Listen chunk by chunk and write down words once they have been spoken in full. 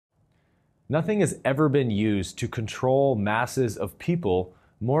Nothing has ever been used to control masses of people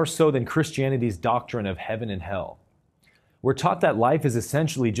more so than Christianity's doctrine of heaven and hell. We're taught that life is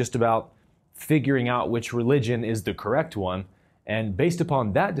essentially just about figuring out which religion is the correct one, and based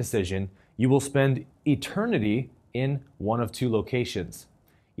upon that decision, you will spend eternity in one of two locations: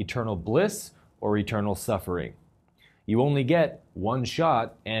 eternal bliss or eternal suffering. You only get one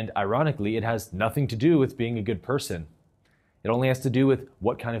shot, and ironically, it has nothing to do with being a good person. It only has to do with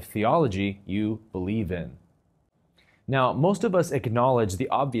what kind of theology you believe in. Now, most of us acknowledge the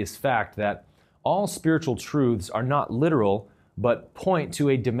obvious fact that all spiritual truths are not literal, but point to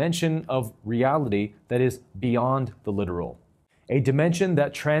a dimension of reality that is beyond the literal. A dimension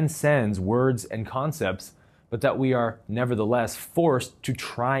that transcends words and concepts, but that we are nevertheless forced to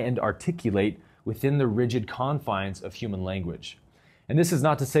try and articulate within the rigid confines of human language. And this is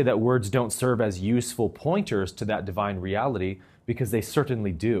not to say that words don't serve as useful pointers to that divine reality, because they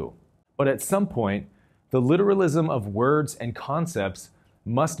certainly do. But at some point, the literalism of words and concepts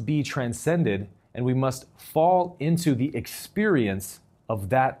must be transcended, and we must fall into the experience of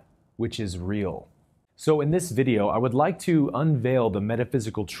that which is real. So in this video, I would like to unveil the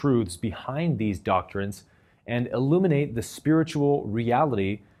metaphysical truths behind these doctrines and illuminate the spiritual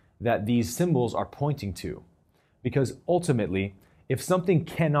reality that these symbols are pointing to. Because ultimately, if something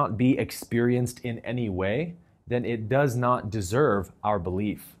cannot be experienced in any way, then it does not deserve our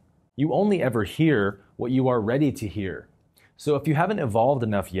belief. You only ever hear what you are ready to hear. So if you haven't evolved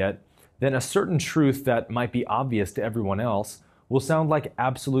enough yet, then a certain truth that might be obvious to everyone else will sound like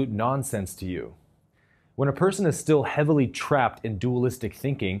absolute nonsense to you. When a person is still heavily trapped in dualistic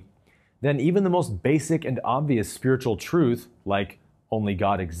thinking, then even the most basic and obvious spiritual truth, like only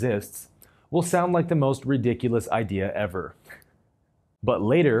God exists, will sound like the most ridiculous idea ever. But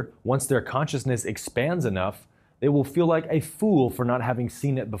later, once their consciousness expands enough, they will feel like a fool for not having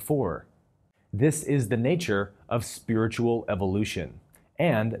seen it before. This is the nature of spiritual evolution.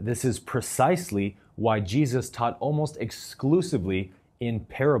 And this is precisely why Jesus taught almost exclusively in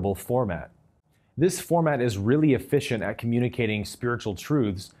parable format. This format is really efficient at communicating spiritual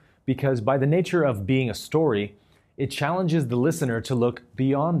truths because by the nature of being a story, it challenges the listener to look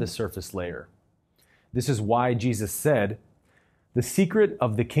beyond the surface layer. This is why Jesus said, "The secret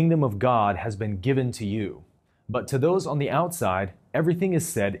of the kingdom of God has been given to you, but to those on the outside, everything is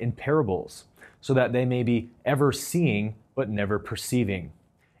said in parables, so that they may be ever seeing but never perceiving,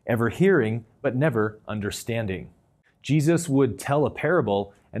 ever hearing but never understanding." Jesus would tell a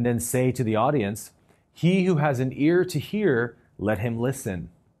parable and then say to the audience, "He who has an ear to hear, let him listen."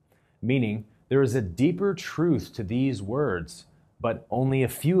 Meaning, there is a deeper truth to these words, but only a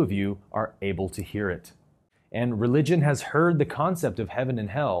few of you are able to hear it. And religion has heard the concept of heaven and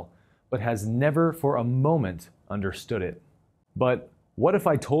hell, but has never for a moment understood it. But what if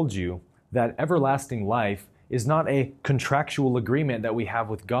I told you that everlasting life is not a contractual agreement that we have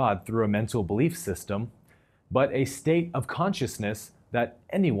with God through a mental belief system, but a state of consciousness that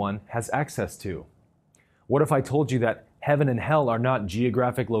anyone has access to? What if I told you that heaven and hell are not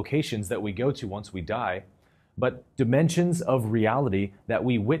geographic locations that we go to once we die, but dimensions of reality that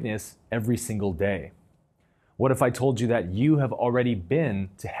we witness every single day? What if I told you that you have already been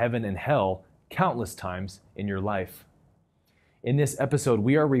to heaven and hell countless times in your life? In this episode,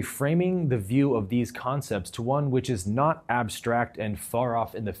 we are reframing the view of these concepts to one which is not abstract and far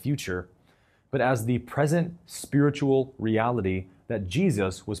off in the future, but as the present spiritual reality that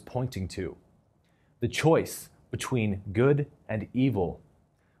Jesus was pointing to. The choice between good and evil,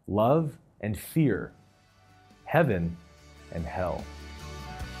 love and fear, heaven and hell.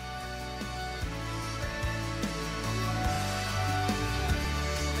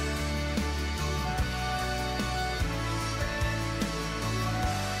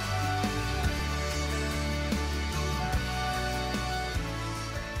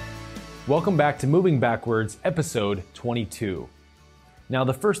 Welcome back to Moving Backwards, episode 22. Now,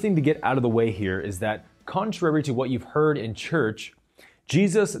 the first thing to get out of the way here is that, contrary to what you've heard in church,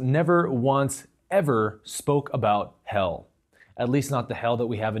 Jesus never once ever spoke about hell. At least not the hell that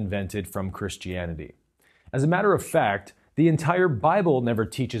we have invented from Christianity. As a matter of fact, the entire Bible never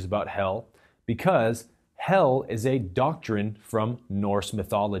teaches about hell because hell is a doctrine from Norse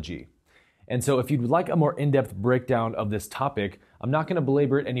mythology. And so if you'd like a more in-depth breakdown of this topic, I'm not going to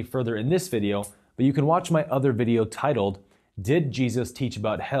belabor it any further in this video, but you can watch my other video titled, "Did Jesus Teach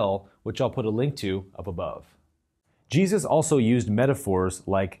About Hell?" which I'll put a link to up above. Jesus also used metaphors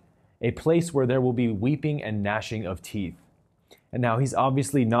like a place where there will be weeping and gnashing of teeth. And now he's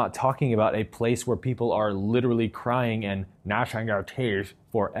obviously not talking about a place where people are literally crying and gnashing their teeth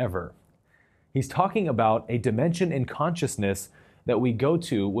forever. He's talking about a dimension in consciousness that we go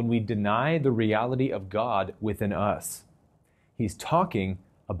to when we deny the reality of God within us. He's talking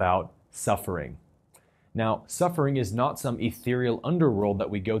about suffering. Now, suffering is not some ethereal underworld that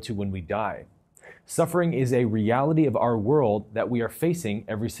we go to when we die. Suffering is a reality of our world that we are facing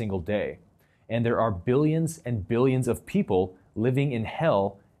every single day. And there are billions and billions of people living in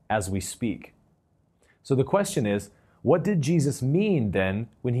hell as we speak. So the question is, what did Jesus mean then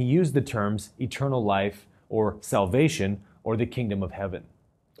when he used the terms eternal life or salvation or the kingdom of heaven?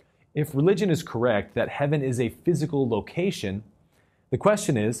 If religion is correct that heaven is a physical location, the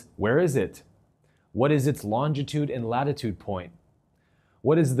question is, where is it? What is its longitude and latitude point?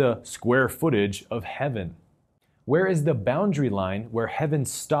 What is the square footage of heaven? Where is the boundary line where heaven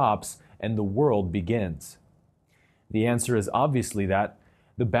stops and the world begins? The answer is obviously that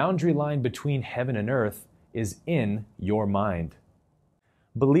the boundary line between heaven and earth is in your mind.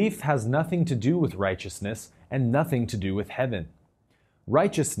 Belief has nothing to do with righteousness and nothing to do with heaven.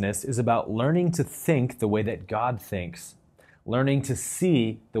 Righteousness is about learning to think the way that God thinks, learning to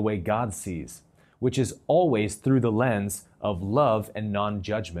see the way God sees, which is always through the lens of love and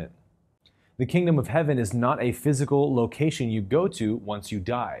non-judgment. The kingdom of heaven is not a physical location you go to once you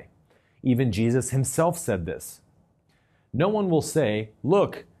die. Even Jesus himself said this. No one will say,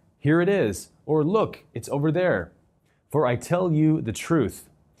 "Look, here it is," or "Look, it's over there." For I tell you the truth,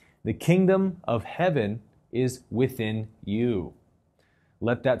 the kingdom of heaven is within you.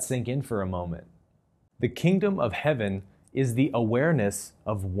 Let that sink in for a moment. The kingdom of heaven is the awareness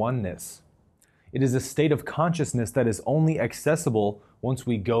of oneness. It is a state of consciousness that is only accessible once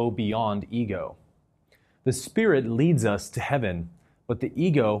we go beyond ego. The Spirit leads us to heaven, but the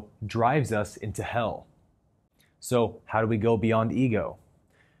ego drives us into hell. So, how do we go beyond ego?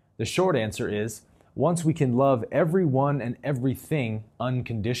 The short answer is, once we can love everyone and everything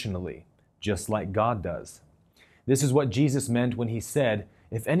unconditionally, just like God does. This is what Jesus meant when he said,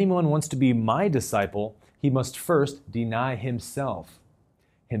 "If anyone wants to be my disciple, he must first deny himself."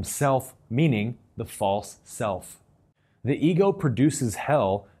 Himself meaning the false self. The ego produces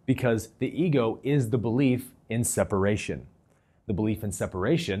hell because the ego is the belief in separation. The belief in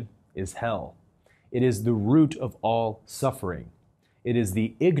separation is hell. It is the root of all suffering. It is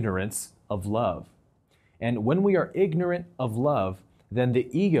the ignorance of love. And when we are ignorant of love, then the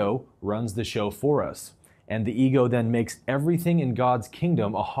ego runs the show for us. And the ego then makes everything in God's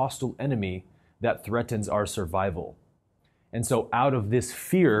kingdom a hostile enemy that threatens our survival. And so out of this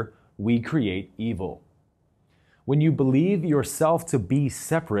fear, we create evil. When you believe yourself to be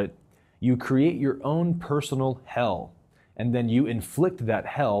separate, you create your own personal hell, and then you inflict that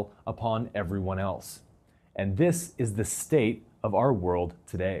hell upon everyone else. And this is the state of our world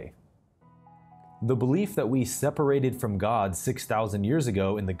today. The belief that we separated from God 6,000 years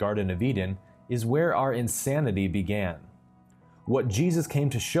ago in the Garden of Eden is where our insanity began. What Jesus came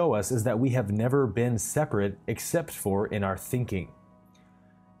to show us is that we have never been separate except for in our thinking.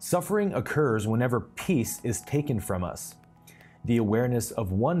 Suffering occurs whenever peace is taken from us. The awareness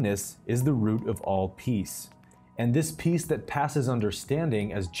of oneness is the root of all peace. And this peace that passes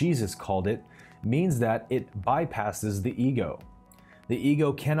understanding, as Jesus called it, means that it bypasses the ego. The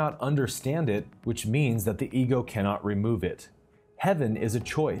ego cannot understand it, which means that the ego cannot remove it. Heaven is a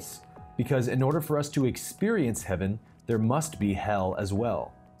choice, because in order for us to experience heaven, there must be hell as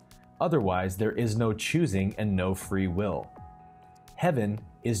well. Otherwise, there is no choosing and no free will. Heaven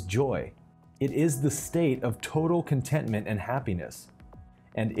is joy. It is the state of total contentment and happiness.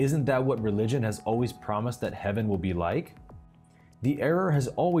 And isn't that what religion has always promised that heaven will be like? The error has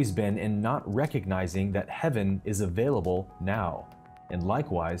always been in not recognizing that heaven is available now, and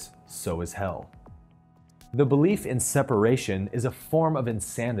likewise, so is hell. The belief in separation is a form of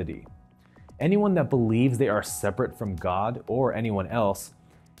insanity. Anyone that believes they are separate from God or anyone else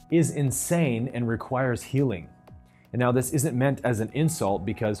is insane and requires healing. And now this isn't meant as an insult,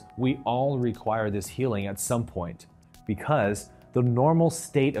 because we all require this healing at some point, because the normal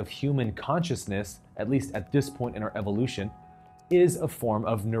state of human consciousness, at least at this point in our evolution, is a form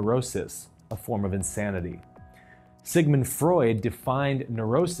of neurosis, a form of insanity. Sigmund Freud defined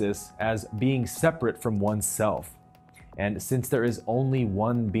neurosis as being separate from oneself. And since there is only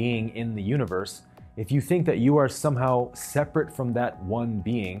one being in the universe, if you think that you are somehow separate from that one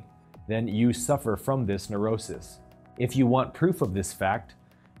being, then you suffer from this neurosis. If you want proof of this fact,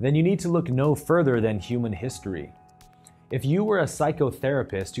 then you need to look no further than human history. If you were a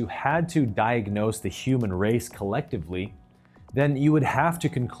psychotherapist who had to diagnose the human race collectively, then you would have to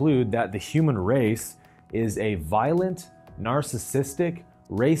conclude that the human race is a violent, narcissistic,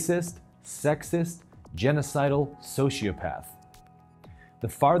 racist, sexist, genocidal sociopath. The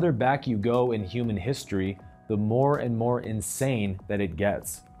farther back you go in human history, the more and more insane that it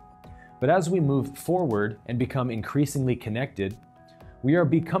gets. But as we move forward and become increasingly connected, we are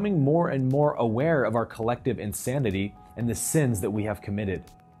becoming more and more aware of our collective insanity and the sins that we have committed.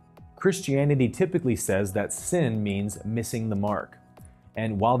 Christianity typically says that sin means missing the mark.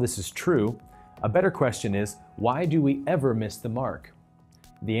 And while this is true, a better question is, why do we ever miss the mark?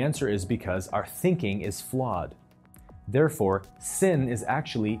 The answer is because our thinking is flawed. Therefore, sin is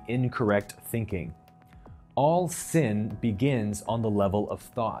actually incorrect thinking. All sin begins on the level of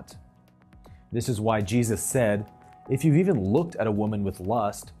thought. This is why Jesus said, if you've even looked at a woman with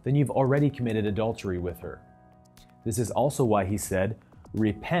lust, then you've already committed adultery with her. This is also why he said,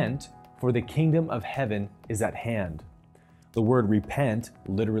 repent, for the kingdom of heaven is at hand. The word repent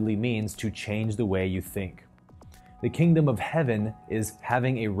literally means to change the way you think. The kingdom of heaven is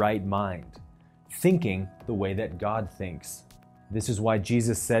having a right mind, thinking the way that God thinks. This is why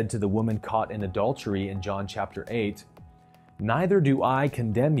Jesus said to the woman caught in adultery in John chapter 8, neither do I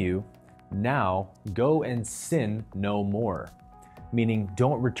condemn you, now go and sin no more. Meaning,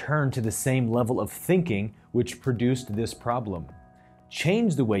 don't return to the same level of thinking which produced this problem.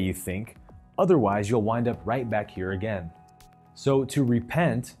 Change the way you think, otherwise you'll wind up right back here again. So to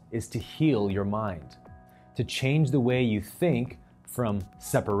repent is to heal your mind, to change the way you think from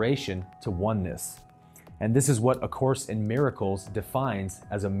separation to oneness. And this is what A Course in Miracles defines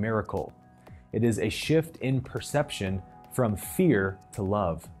as a miracle. It is a shift in perception from fear to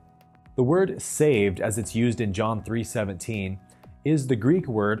love. The word saved, as it's used in John 3:17, is the Greek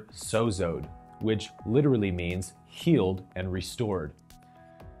word sozoed, which literally means healed and restored.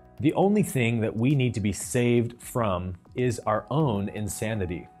 The only thing that we need to be saved from is our own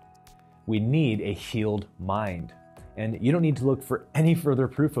insanity. We need a healed mind. And you don't need to look for any further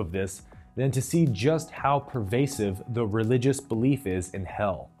proof of this than to see just how pervasive the religious belief is in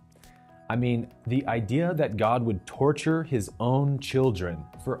hell. I mean, the idea that God would torture his own children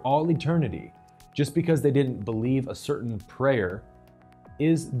for all eternity just because they didn't believe a certain prayer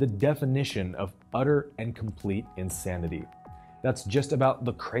is the definition of utter and complete insanity. That's just about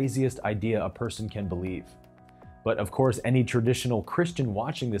the craziest idea a person can believe. But of course, any traditional Christian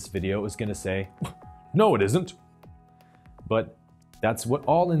watching this video is going to say, no, it isn't. But that's what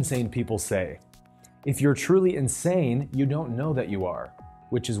all insane people say. If you're truly insane, you don't know that you are,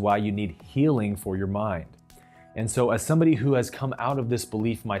 which is why you need healing for your mind. And so as somebody who has come out of this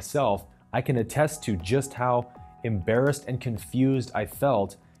belief myself, I can attest to just how embarrassed and confused I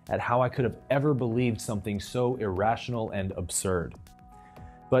felt at how I could have ever believed something so irrational and absurd.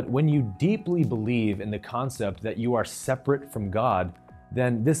 But when you deeply believe in the concept that you are separate from God,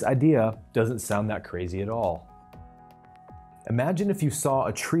 then this idea doesn't sound that crazy at all. Imagine if you saw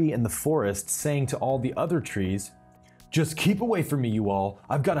a tree in the forest saying to all the other trees, just keep away from me, you all.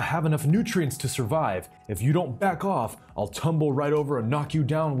 I've got to have enough nutrients to survive. If you don't back off, I'll tumble right over and knock you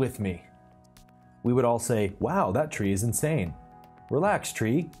down with me. We would all say, wow, that tree is insane. Relax,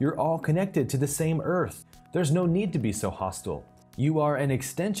 tree. You're all connected to the same earth. There's no need to be so hostile. You are an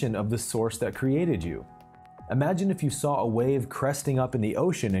extension of the source that created you. Imagine if you saw a wave cresting up in the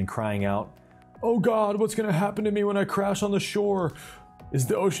ocean and crying out, oh God, what's going to happen to me when I crash on the shore? Is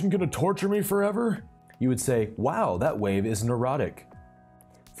the ocean going to torture me forever? You would say, wow, that wave is neurotic.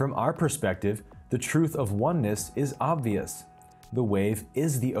 From our perspective, the truth of oneness is obvious. The wave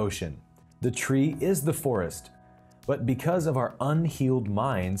is the ocean. The tree is the forest. But because of our unhealed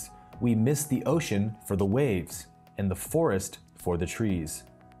minds, we miss the ocean for the waves and the forest for the trees.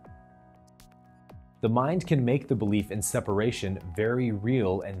 The mind can make the belief in separation very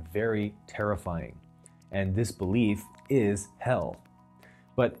real and very terrifying. And this belief is hell.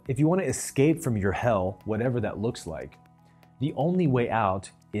 But if you want to escape from your hell, whatever that looks like, the only way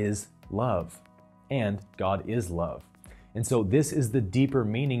out is love. And God is love. And so this is the deeper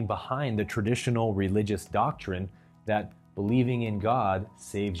meaning behind the traditional religious doctrine that believing in God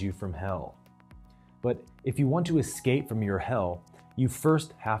saves you from hell. But if you want to escape from your hell, you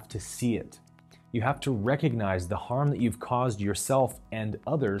first have to see it. You have to recognize the harm that you've caused yourself and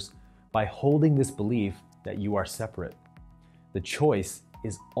others by holding this belief that you are separate. The choice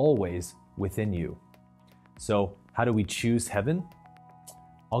is always within you. So, how do we choose heaven?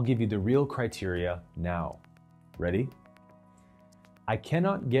 I'll give you the real criteria now. Ready? I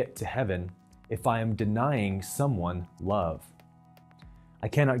cannot get to heaven if I am denying someone love. I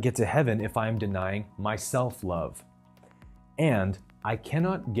cannot get to heaven if I am denying myself love. And I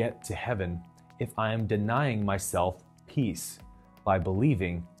cannot get to heaven if I am denying myself peace by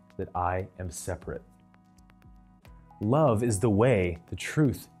believing that I am separate. Love is the way, the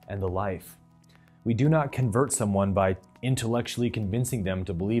truth, and the life. We do not convert someone by intellectually convincing them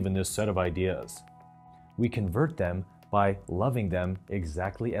to believe in this set of ideas. We convert them by loving them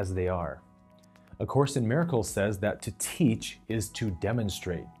exactly as they are. A Course in Miracles says that to teach is to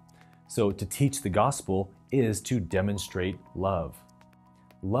demonstrate. So to teach the gospel is to demonstrate love.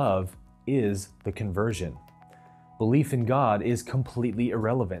 Love is the conversion. Belief in God is completely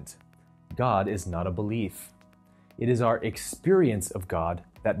irrelevant. God is not a belief. It is our experience of God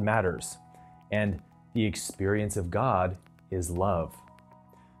that matters, and the experience of God is love.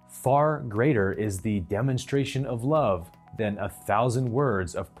 Far greater is the demonstration of love than 1,000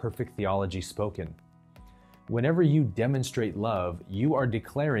 words of perfect theology spoken. Whenever you demonstrate love, you are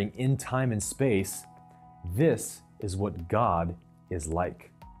declaring in time and space, this is what God is like.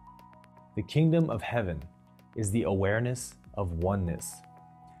 The kingdom of heaven is the awareness of oneness.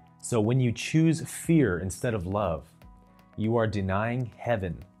 So when you choose fear instead of love, you are denying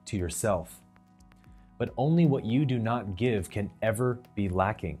heaven to yourself. But only what you do not give can ever be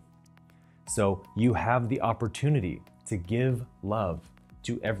lacking. So you have the opportunity to give love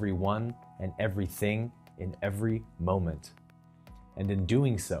to everyone and everything in every moment. And in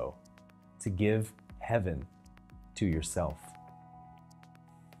doing so, to give heaven to yourself.